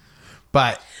me.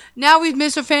 But Now we've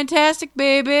Mr. Fantastic,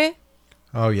 baby.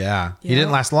 oh yeah, he Yeah.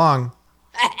 didn't last long.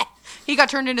 He got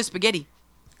turned into spaghetti.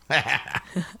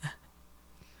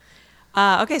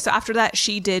 Okay, so after that,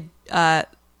 she did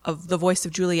of the voice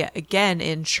of Juliet again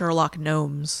in Sherlock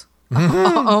Gnomes.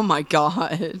 Oh my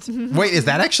god. Wait, is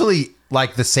that actually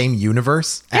like the same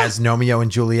universe as Romeo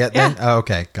and Juliet? Then, oh,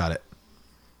 okay, got it.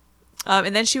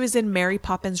 And then she was in Mary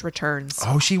Poppins Returns.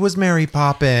 Oh, she was Mary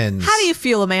Poppins. How do you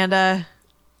feel, Amanda,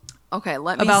 Okay,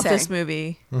 let me about say. this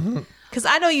movie? Because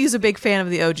I know you're a big fan of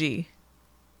the OG.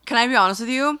 Can I be honest with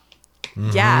you?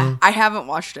 Yeah. I haven't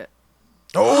watched it.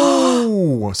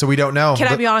 Oh, so we don't know. Can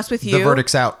I be honest with The you?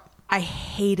 verdict's out. I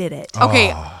hated it.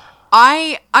 Okay.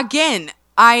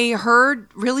 I heard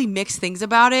really mixed things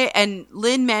about it, and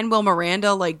Lin-Manuel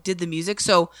Miranda like did the music,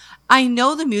 so I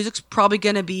know the music's probably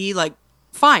gonna be like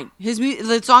fine.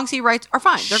 The songs he writes are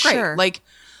fine. They're Sure. great. Like,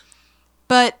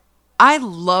 but I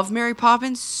love Mary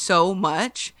Poppins so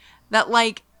much that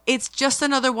like it's just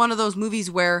another one of those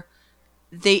movies where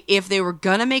if they were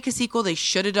gonna make a sequel, they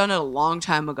should have done it a long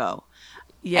time ago.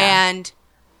 Yeah. And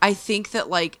I think that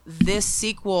like this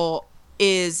sequel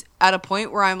is at a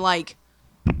point where I'm like,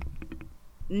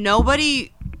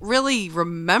 nobody really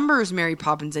remembers Mary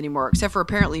Poppins anymore, except for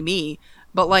apparently me.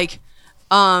 But like,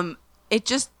 it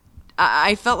just,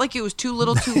 I felt like it was too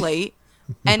little too late.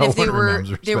 And No if they one were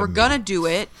remembers but gonna me. do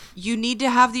it, you need to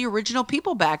have the original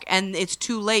people back, and it's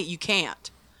too late. You can't.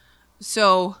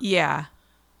 So Yeah.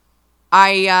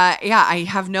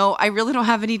 I really don't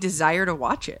have any desire to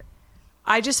watch it.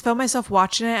 I just felt myself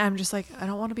watching it. I'm just like, I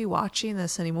don't want to be watching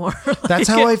this anymore. That's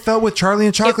how I felt with Charlie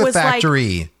and Chocolate was like-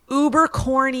 Factory. Uber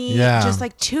corny, Yeah. just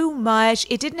like too much.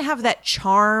 It didn't have that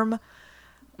charm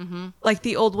like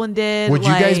the old one did. Would you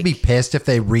guys like- be pissed if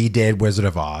they redid Wizard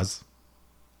of Oz?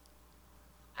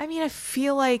 I mean, I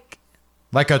feel like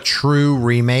Like a true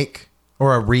remake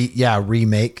or a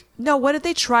remake, no. What did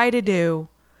they try to do?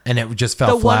 and it just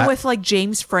fell The flat. one with like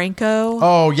James Franco.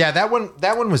 Oh yeah, that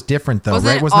one was different though, Wasn't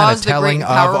right? it Wasn't Oz that the a telling Great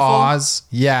of and Powerful? Oz?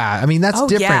 Yeah, I mean that's Oh,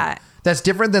 different. yeah. That's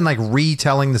different than like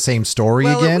retelling the same story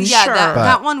Well, again. yeah, Sure.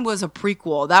 that one was a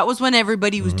prequel. That was when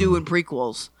everybody was doing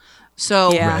prequels.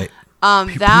 So Yeah. Right.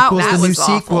 that Prequel's was the new was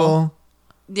awful. sequel.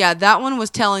 Yeah, that one was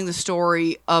telling the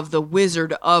story of the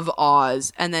Wizard of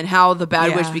Oz and then how the Bad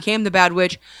Yeah. Witch became the Bad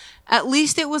Witch. At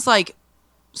least it was like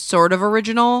sort of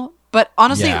original, but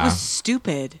honestly, Yeah. it was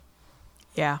stupid.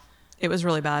 Yeah, it was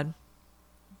really bad.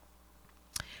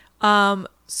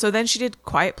 So then she did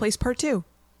Quiet Place Part 2.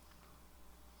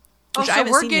 Oh, Which I so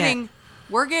haven't seen yet.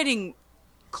 we're getting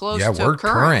close Yeah, to we're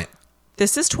current.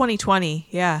 This is 2020.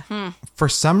 Yeah. For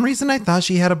some reason, I thought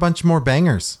she had a bunch more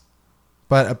bangers,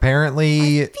 but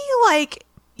apparently, I feel like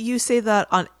you say that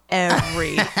on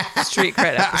every Street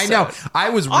Cred episode. I know I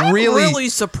was I'm really, really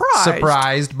surprised.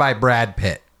 surprised by Brad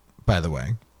Pitt. By the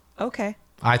way, Okay.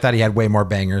 I thought he had way more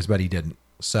bangers, but he didn't.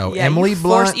 So Yeah, Emily you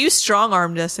Blunt, you strong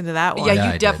armed us into that one. Yeah, Yeah, I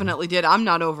you did. definitely did. I'm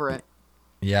not over it.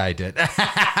 yeah, I did. I'm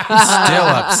still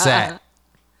upset.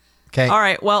 Okay, All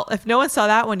right. Well, if no one saw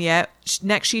that one yet,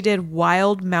 next she did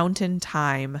Wild Mountain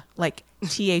Thyme, like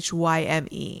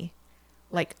Thyme,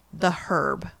 like the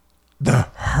herb. the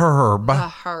Herb. The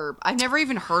Herb. I've never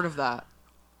even heard of that.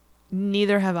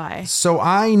 Neither have I. So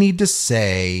I need to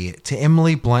say to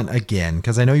Emily Blunt again,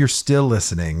 because I know you're still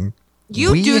listening.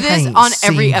 You we do this ain't on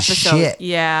every seen episode. shit.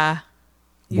 Yeah.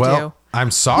 You Well, do. I'm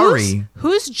sorry.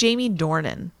 Who's Jamie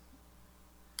Dornan?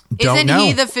 Don't Isn't know.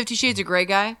 he the 50 Shades of Grey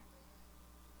guy?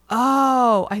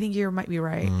 Oh, I think you might be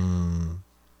right.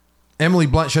 Emily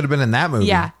Blunt should have been in that movie.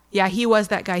 Yeah. Yeah, he was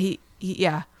that guy. He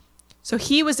yeah. So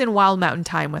he was in Wild Mountain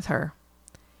Thyme with her.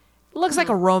 Looks like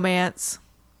a romance.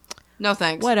 No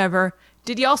thanks. Whatever.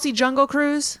 Did y'all see Jungle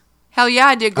Cruise? Hell yeah,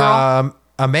 I did, girl.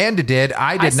 Amanda did.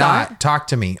 I did saw not. it. Talk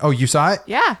to me. Oh, you saw it?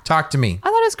 Yeah. Talk to me. I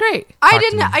thought it was great. I talk to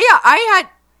didn't. me. Yeah, I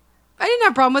didn't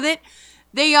have a problem with it.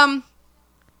 They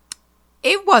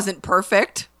it wasn't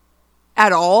perfect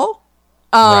at all.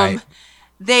 Right.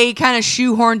 They kind of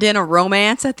shoehorned in a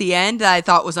romance at the end that I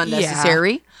thought was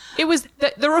unnecessary. It was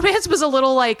the romance was a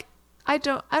little like I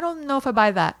don't know if I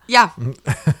buy that. Yeah.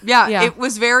 yeah, Yeah. It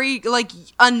was very like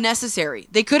unnecessary.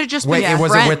 They could have just Wait, been it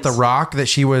was friends. it with The Rock that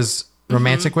she was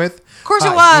romantic with? Of course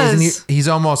it was. He's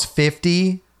almost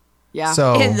 50. Yeah.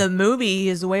 So In the movie,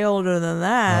 he's way older than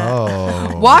that.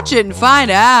 Oh. Watch it and find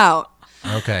out.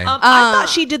 Okay. I thought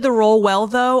she did the role well,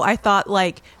 though. I thought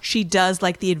like she does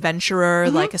like the adventurer,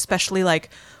 like especially like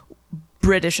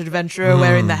British adventurer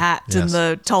wearing the hat and yes.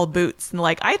 the tall boots, and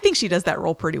like I think she does that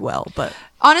role pretty well. But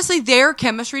Honestly, their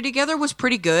chemistry together was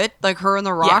pretty good. Like her and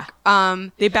The Rock.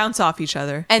 they bounce off each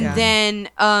other. And Yeah. then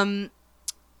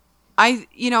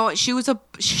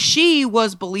she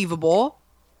was believable.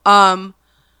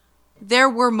 There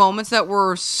were moments that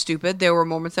were stupid. There were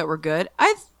moments that were good.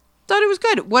 I thought it was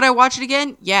good. Would I watch it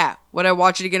again? Yeah. Would I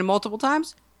watch it again multiple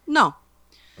times? No.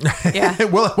 Yeah.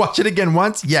 Will I watch it again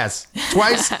once? Yes.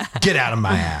 Twice? Get out of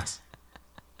my ass.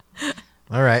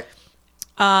 All right.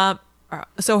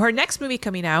 So her next movie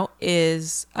coming out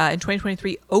is in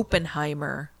 2023,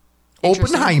 Oppenheimer.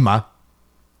 Interesting. Oppenheimer.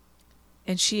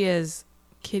 And she is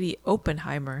Kitty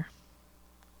Oppenheimer.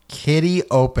 Kitty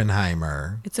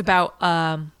Oppenheimer. It's about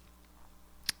a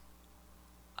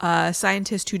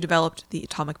scientist who developed the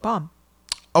atomic bomb.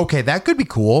 Okay, that could be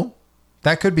cool.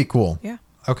 That could be cool. Yeah.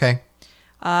 Okay.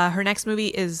 Her next movie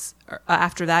is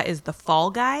after that is The Fall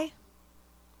Guy.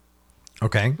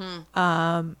 Okay.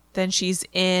 Then she's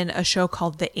in a show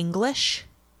called The English.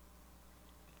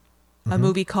 A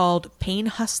movie called Pain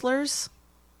Hustlers.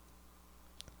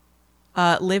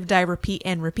 Live, Die, Repeat,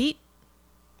 and Repeat.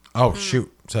 Oh,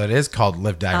 shoot. So it is called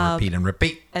Live, Die, Repeat, and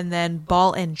Repeat. And then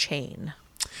Ball and Chain.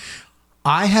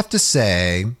 I have to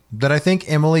say that I think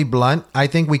Emily Blunt, I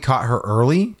think we caught her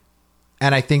early.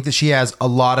 And I think that she has a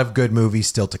lot of good movies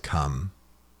still to come.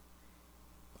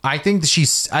 I think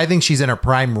she's in her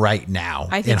prime right now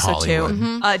I in think so Hollywood.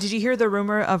 too. Did you hear the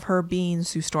rumor of her being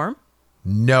Sue Storm?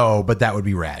 No, but that would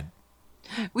be rad.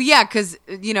 Well, yeah, because,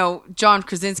 John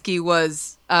Krasinski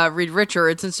was Reed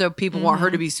Richards, and so people want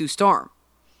her to be Sue Storm.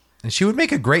 And she would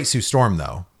make a great Sue Storm,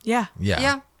 though. Yeah.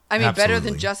 Yeah. I mean, better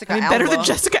than absolutely. Jessica I mean, Alba. better than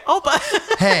Jessica Alba.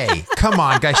 Hey, come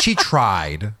on, guys. She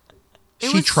tried. It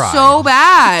She was tried. so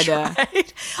bad.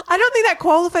 Right? I don't think that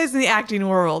qualifies in the acting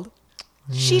world.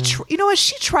 You know what?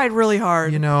 She tried really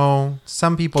hard.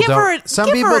 Some people Give her don't. Some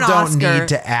give people her an don't Oscar. need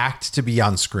to act to be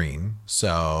on screen.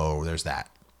 So there's that.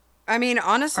 I mean,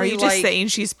 honestly, Are you just saying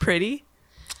she's pretty?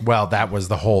 Well, that was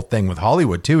the whole thing with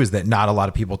Hollywood too, is that not a lot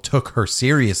of people took her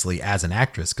seriously as an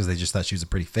actress because they just thought she was a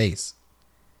pretty face.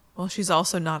 Well, she's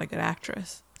also not a good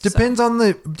actress. Depends on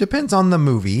the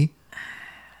movie.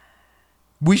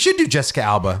 We should do Jessica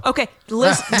Alba. Okay,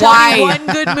 Liz, Why?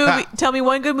 Tell me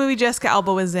one good movie Jessica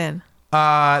Alba was in.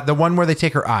 The one where they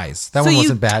take her eyes. That one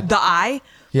wasn't bad. The Eye?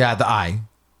 Yeah, The Eye.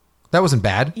 That wasn't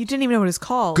bad. You didn't even know what it's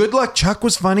called. Good Luck Chuck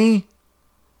was funny.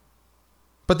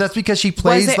 But that's because she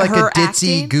plays it like a her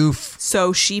ditzy acting? goof.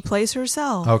 So she plays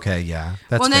herself. Okay, yeah.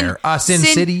 That's Well, then fair. Sin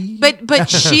City. But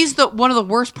she's one of the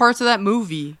worst parts of that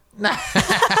movie.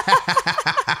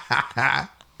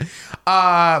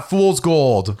 Fool's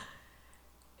Gold.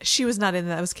 She was not in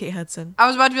that. That was Kate Hudson. I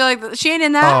was about to be like, she ain't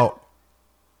in that. Oh.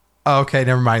 Okay,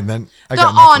 never mind then. I The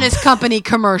got nothing. Honest Company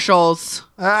commercials.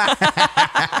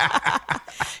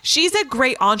 She's a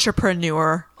great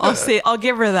entrepreneur. I'll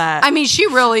give her that. I mean, she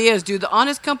really is, dude. The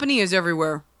Honest Company is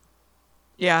everywhere.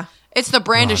 Yeah. It's the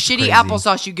brand Oh, of it's shitty crazy.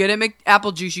 applesauce you get at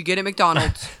apple juice you get at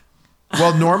McDonald's.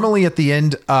 Well, normally at the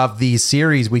end of the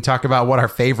series, we talk about what our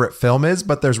favorite film is,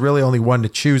 but there's really only one to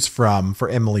choose from for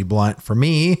Emily Blunt. For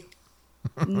me,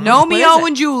 Romeo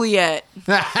and Juliet.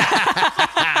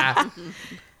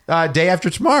 Day After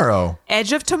Tomorrow.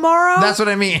 Edge of Tomorrow? That's what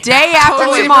I mean. Day After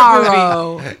Totally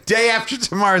Tomorrow. Day After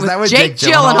Tomorrow. Is With that with Jake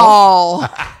Jake Gyllenhaal?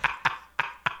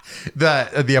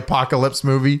 Gyllenhaal. The apocalypse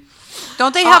movie.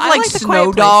 Don't they have I like like The snow Quiet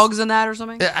Place. dogs in that or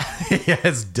something? Yeah,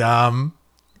 it's dumb.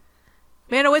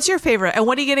 Mano, what's your favorite? And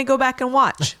what are you going to go back and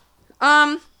watch?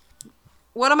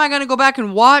 What am I going to go back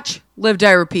and watch? Live,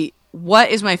 Die, Repeat. What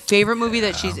is my favorite movie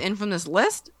that she's in from this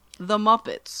list? The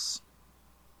Muppets.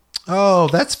 Oh,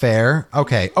 that's fair.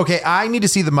 Okay. I need to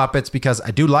see the Muppets because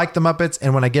I do like the Muppets,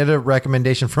 and when I get a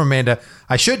recommendation from Amanda,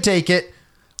 I should take it.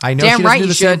 I know Damn she doesn't right do you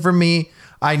the same should. for me.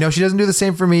 I know she doesn't do the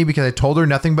same for me because I told her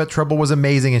Nothing But Trouble was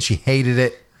amazing, and she hated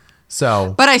it.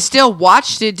 So But I still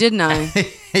watched it, didn't I?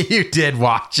 you did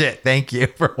watch it. Thank you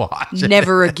for watching.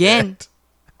 Never again.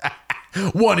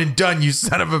 One and done, you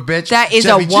son of a bitch. That is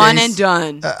Chevy a one Chase. and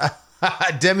done.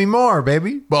 Demi Moore,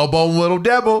 baby. Bobo Little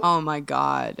Devil. Oh my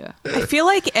God. I feel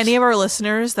like any of our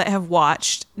listeners that have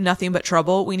watched Nothing But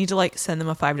Trouble, we need to send them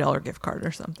a $5 gift card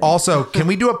or something. Also, can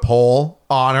we do a poll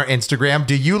on our Instagram?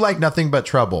 Do you like Nothing But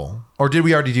Trouble? Or did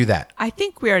we already do that? I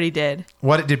think we already did.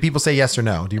 What did people say yes or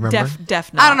no? Do you remember?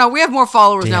 Def not. I don't know. We have more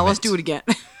followers Damn now. it. Let's do it again.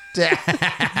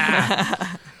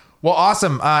 Well,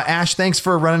 awesome. Ash, thanks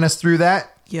for running us through that.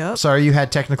 Yep. Sorry you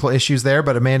had technical issues there,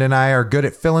 but Amanda and I are good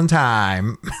at filling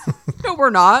time. No, we're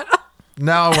not.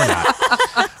 No, we're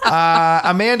not.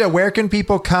 Amanda, where can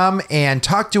people come and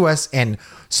talk to us and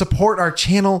support our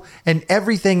channel and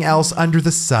everything else under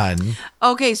the sun?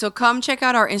 Okay, so come check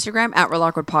out our Instagram at Real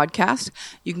Awkward Podcast.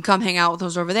 You can come hang out with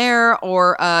us over there,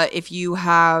 or if you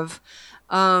have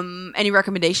any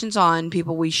recommendations on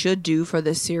people we should do for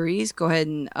this series, go ahead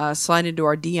and slide into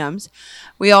our DMs.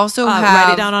 We also have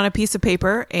write it down on a piece of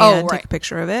paper and right. take a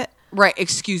picture of it. Right,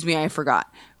 excuse me, I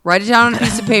forgot. Write it down on a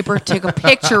piece of paper, take a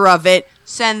picture of it,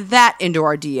 send that into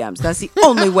our DMs. That's the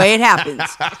only way it happens.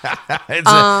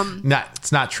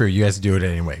 It's not true. You guys do it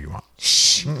any way you want.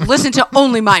 Shh, listen to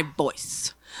only my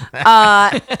voice.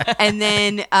 And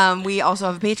then we also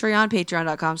have a Patreon,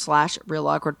 patreon.com/Real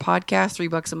Awkward Podcast.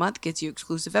 $3 a month gets you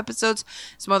exclusive episodes,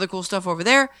 some other cool stuff over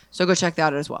there. So go check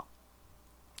that out as well.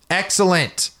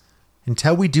 Excellent.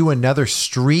 Until we do another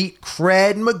Street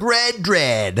Cred McGred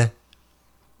Dread.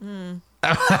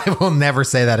 I will never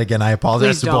say that again. I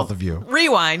apologize Please to don't. both of you.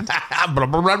 Rewind.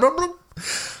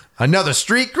 Another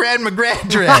Street Cred McGred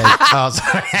Dread. Oh,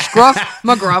 sorry. Gruff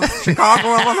McGruff,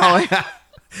 Chicago, Illinois.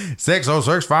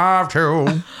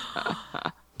 60652.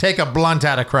 Take a blunt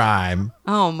out of crime.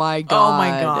 Oh my God. Oh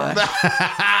my God.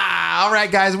 All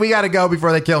right, guys, we got to go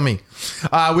before they kill me.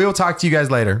 We will talk to you guys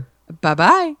later.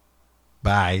 Bye-bye.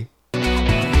 Bye.